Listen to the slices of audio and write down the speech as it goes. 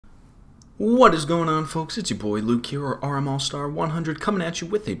What is going on, folks? It's your boy Luke here, or RM All-Star 100, coming at you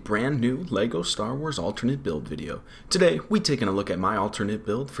with a brand new LEGO Star Wars alternate build video. Today, we taking a look at my alternate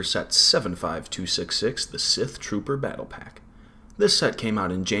build for set 75266, the Sith Trooper Battle Pack. This set came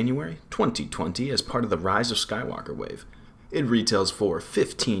out in January 2020 as part of the Rise of Skywalker wave. It retails for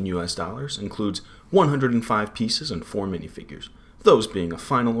 $15 US, includes 105 pieces and 4 minifigures, those being a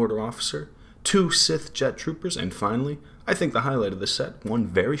Final Order officer, 2 Sith Jet Troopers, and finally, I think the highlight of the set, one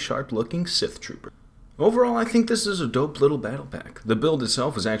very sharp-looking Sith Trooper. Overall, I think this is a dope little battle pack. The build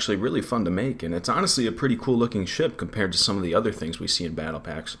itself is actually really fun to make, and it's honestly a pretty cool looking ship compared to some of the other things we see in battle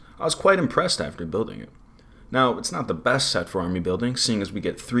packs. I was quite impressed after building it. Now, it's not the best set for army building, seeing as we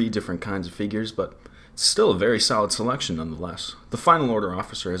get 3 different kinds of figures, but it's still a very solid selection nonetheless. The Final Order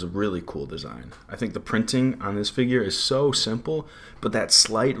officer has a really cool design. I think the printing on this figure is so simple, but that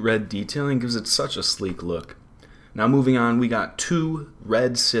slight red detailing gives it such a sleek look. Now moving on, we got 2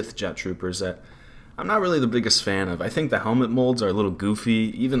 red Sith Jet Troopers that I'm not really the biggest fan of. I think the helmet molds are a little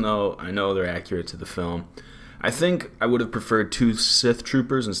goofy, even though I know they're accurate to the film. I think I would have preferred 2 Sith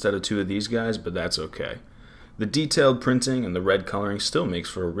Troopers instead of 2 of these guys, but that's okay. The detailed printing and the red coloring still makes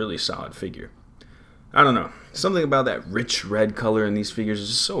for a really solid figure. I don't know, something about that rich red color in these figures is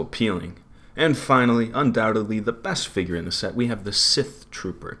just so appealing. And finally, undoubtedly the best figure in the set, we have the Sith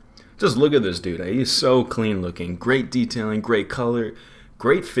Trooper. Just look at this dude, he's so clean looking, great detailing, great color,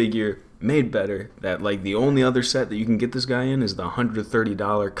 great figure, made better, that like the only other set that you can get this guy in is the $130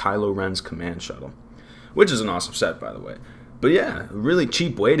 Kylo Ren's Command Shuttle. Which is an awesome set, by the way. But yeah, a really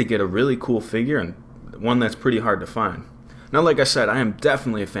cheap way to get a really cool figure and one that's pretty hard to find. Now like I said, I am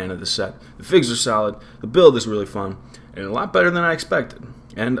definitely a fan of this set. The figs are solid, the build is really fun, and a lot better than I expected.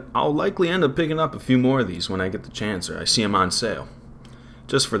 And I'll likely end up picking up a few more of these when I get the chance or I see them on sale.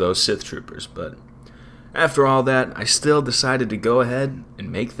 Just for those Sith Troopers, but after all that, I still decided to go ahead and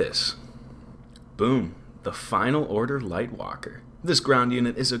make this. Boom, the Final Order Lightwalker. This ground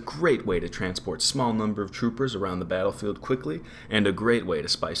unit is a great way to transport small number of troopers around the battlefield quickly, and a great way to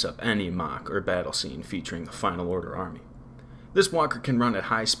spice up any mock or battle scene featuring the Final Order army. This walker can run at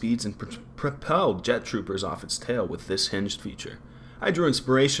high speeds and propel jet troopers off its tail with this hinged feature. I drew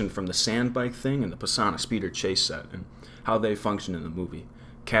inspiration from the sand bike thing and the Pisana Speeder chase set, and how they function in the movie,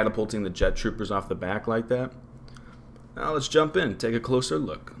 catapulting the jet troopers off the back like that. Now let's jump in, take a closer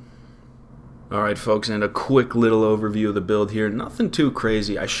look. Alright folks, and a quick little overview of the build here. Nothing too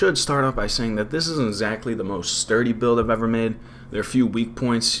crazy. I should start off by saying that this isn't exactly the most sturdy build I've ever made. There are a few weak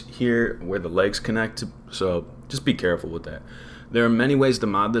points here where the legs connect, so just be careful with that. There are many ways to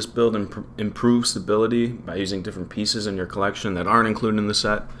mod this build and improve stability by using different pieces in your collection that aren't included in the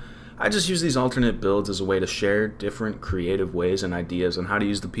set. I just use these alternate builds as a way to share different creative ways and ideas on how to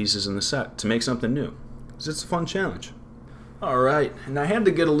use the pieces in the set to make something new, because it's a fun challenge. Alright, and I had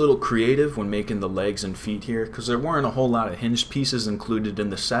to get a little creative when making the legs and feet here, because there weren't a whole lot of hinged pieces included in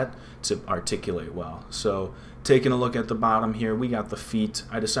the set to articulate well. So, taking a look at the bottom here, we got the feet.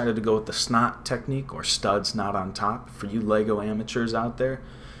 I decided to go with the snot technique, or studs not on top, for you LEGO amateurs out there,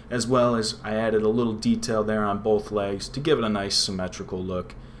 as well as I added a little detail there on both legs to give it a nice symmetrical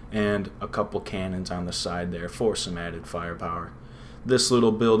look, and a couple cannons on the side there for some added firepower. This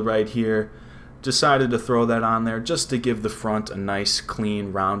little build right here, decided to throw that on there just to give the front a nice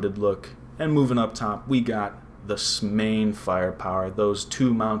clean rounded look. And moving up top, we got the main firepower, those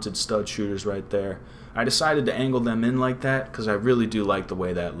 2 mounted stud shooters right there. I decided to angle them in like that because I really do like the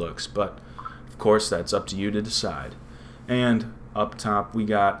way that looks, but of course that's up to you to decide. And up top we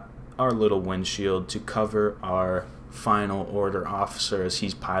got our little windshield to cover our Final Order officer as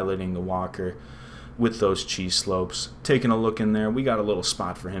he's piloting the walker with those cheese slopes. Taking a look in there, we got a little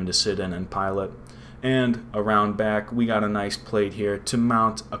spot for him to sit in and pilot. And around back, we got a nice plate here to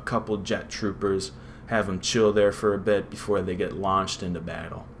mount a couple jet troopers, have them chill there for a bit before they get launched into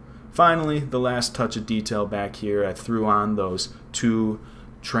battle. Finally, the last touch of detail back here, I threw on those 2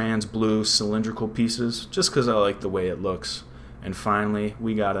 trans blue cylindrical pieces just because I like the way it looks. And finally,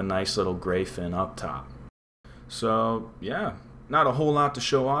 we got a nice little gray fin up top. So, yeah, not a whole lot to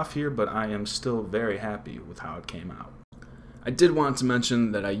show off here, but I am still very happy with how it came out. I did want to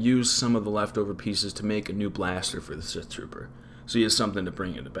mention that I used some of the leftover pieces to make a new blaster for the Sith Trooper, so he has something to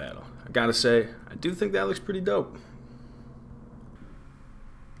bring into battle. I gotta say, I do think that looks pretty dope.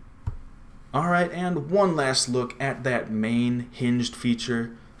 Alright, and one last look at that main hinged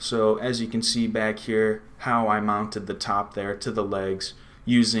feature. So as you can see back here, how I mounted the top there to the legs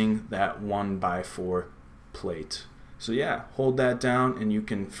using that 1x4 plate. So yeah, hold that down and you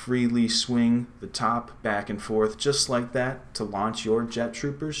can freely swing the top back and forth just like that to launch your jet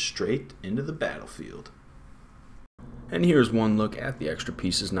troopers straight into the battlefield. And here's one look at the extra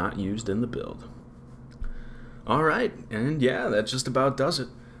pieces not used in the build. Alright, and yeah, that just about does it.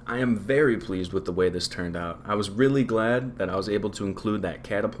 I am very pleased with the way this turned out. I was really glad that I was able to include that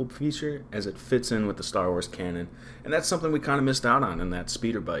catapult feature as it fits in with the Star Wars canon, and that's something we kind of missed out on in that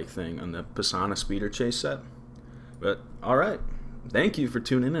speeder bike thing on the Pisana speeder chase set. But alright, thank you for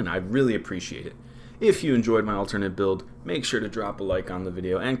tuning in, I really appreciate it. If you enjoyed my alternate build, make sure to drop a like on the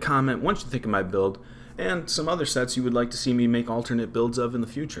video and comment what you think of my build and some other sets you would like to see me make alternate builds of in the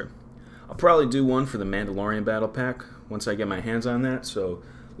future. I'll probably do one for the Mandalorian Battle Pack once I get my hands on that, so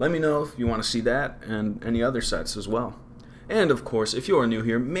let me know if you want to see that and any other sets as well. And of course, if you are new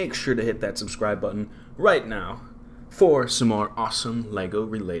here, make sure to hit that subscribe button right now for some more awesome LEGO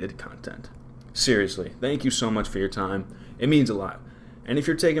related content. Seriously, thank you so much for your time. It means a lot. And if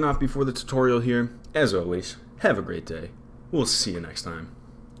you're taking off before the tutorial here, as always, have a great day. We'll see you next time.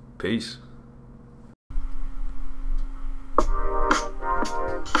 Peace.